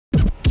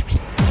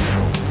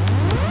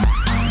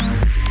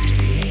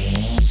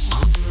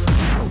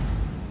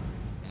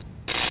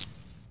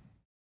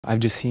I've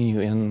just seen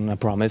you in A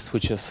Promise,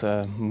 which is,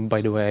 by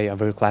the way, a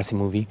very classy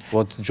movie.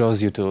 What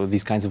draws you to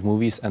these kinds of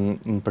movies, and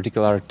in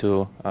particular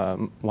to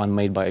one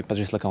made by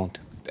Patrice Lecomte?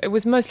 It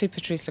was mostly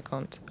Patrice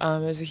Lecomte. I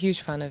was a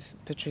huge fan of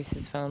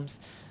Patrice's films.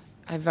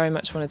 I very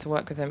much wanted to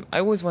work with him. I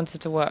always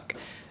wanted to work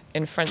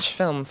in French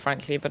film,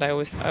 frankly, but I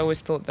always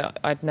thought that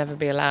I'd never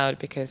be allowed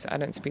because I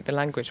don't speak the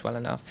language well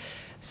enough.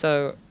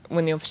 So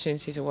when the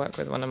opportunity to work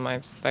with one of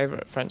my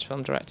favourite French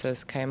film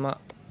directors came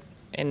up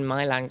in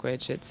my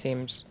language, it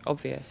seemed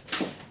obvious.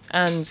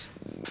 And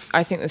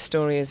I think the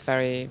story is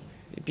very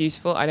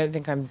beautiful. I don't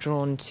think I'm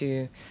drawn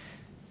to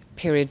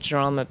period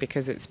drama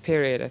because it's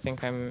period. I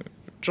think I'm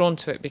drawn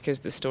to it because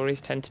the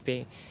stories tend to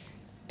be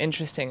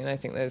interesting, and I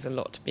think there's a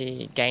lot to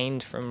be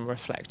gained from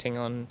reflecting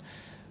on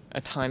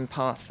a time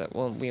past that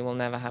we will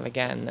never have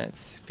again.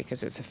 That's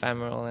because it's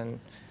ephemeral,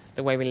 and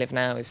the way we live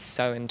now is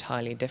so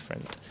entirely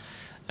different.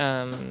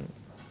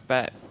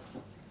 But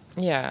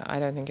yeah, I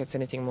don't think it's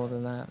anything more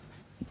than that.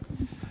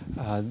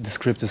 The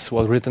script is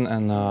well written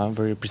and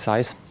very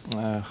precise.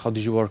 How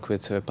did you work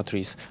with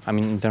Patrice? I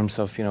mean, in terms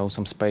of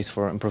some space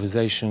for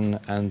improvisation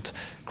and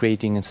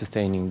creating and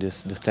sustaining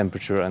this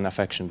temperature and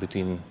affection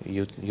between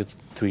you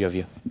three of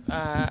you.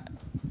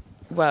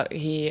 Well,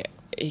 he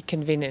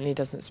conveniently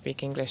doesn't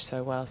speak English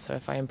so well, so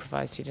if I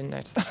improvised, he didn't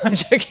notice that. I'm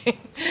joking.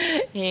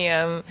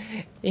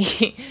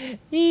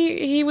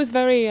 He was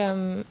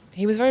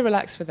very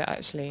relaxed with it,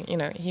 actually.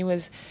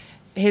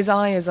 His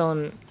eye is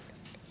on.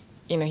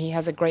 He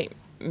has a great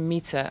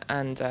meter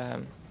and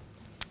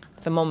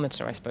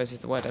thermometer, I suppose is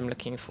the word I'm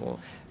looking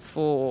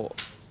for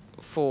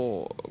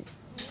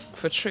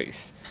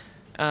truth.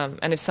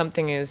 And if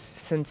something is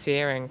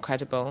sincere and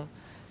credible,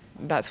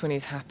 that's when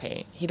he's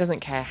happy. He doesn't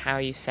care how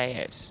you say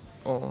it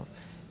or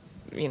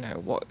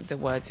what the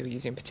words you're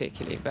using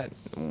particularly. But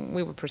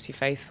we were pretty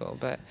faithful.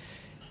 But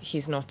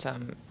he's not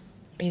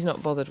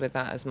bothered with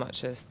that as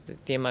much as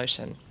the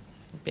emotion.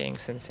 Being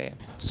sincere.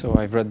 So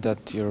I've read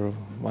that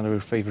one of your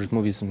favorite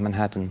movies is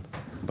Manhattan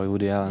by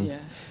Woody Allen. Yeah.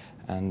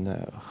 And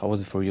how was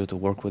it for you to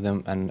work with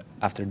him, and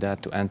after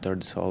that to enter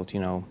this whole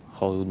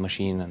Hollywood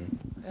machine?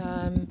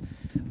 And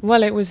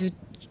well, it was a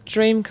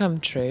dream come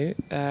true,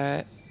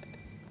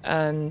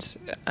 and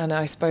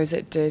I suppose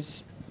it did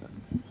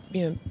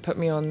put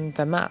me on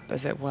the map,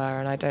 as it were,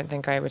 and I don't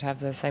think I would have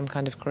the same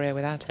kind of career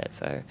without it.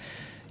 So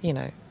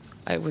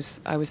I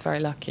was very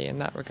lucky in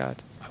that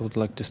regard. I would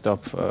like to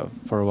stop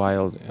for a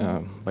while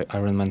by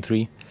Iron Man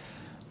 3,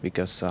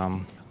 because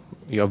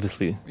you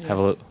obviously have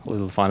a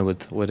little fun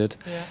with it.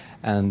 Yeah.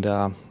 And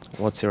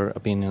what's your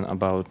opinion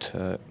about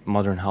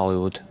modern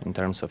Hollywood in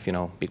terms of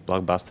big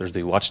blockbusters? Do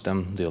you watch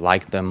them? Do you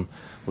like them?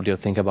 What do you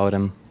think about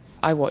them?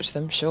 I watch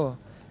them, sure.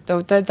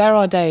 There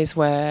are days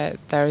where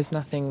there is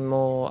nothing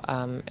more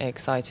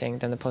exciting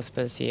than the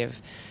possibility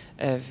of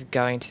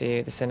going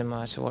to the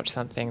cinema to watch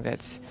something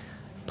that's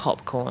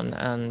popcorn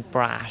and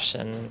brash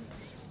and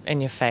in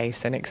your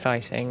face and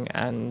exciting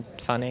and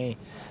funny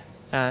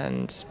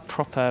and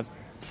proper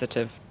sort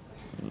of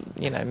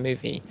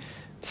movie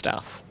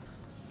stuff,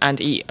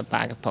 and eat a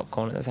bag of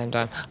popcorn at the same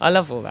time. I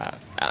love all that.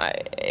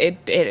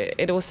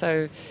 It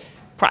also,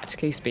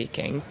 practically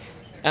speaking,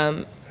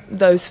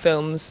 those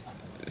films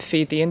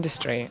feed the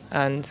industry,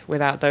 and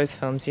without those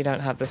films you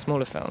don't have the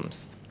smaller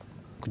films.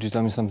 Could you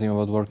tell me something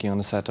about working on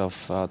the set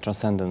of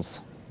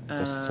Transcendence?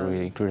 Because it's a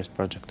really curious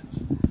project.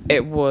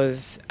 It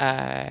was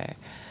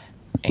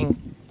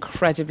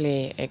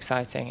incredibly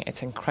exciting.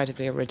 It's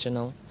incredibly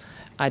original.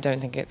 I don't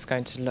think it's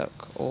going to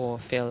look or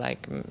feel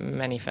like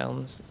many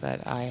films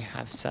that I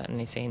have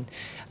certainly seen,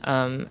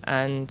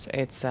 and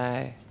it's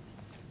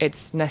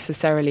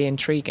necessarily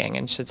intriguing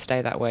and should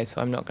stay that way.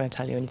 So I'm not going to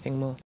tell you anything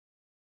more.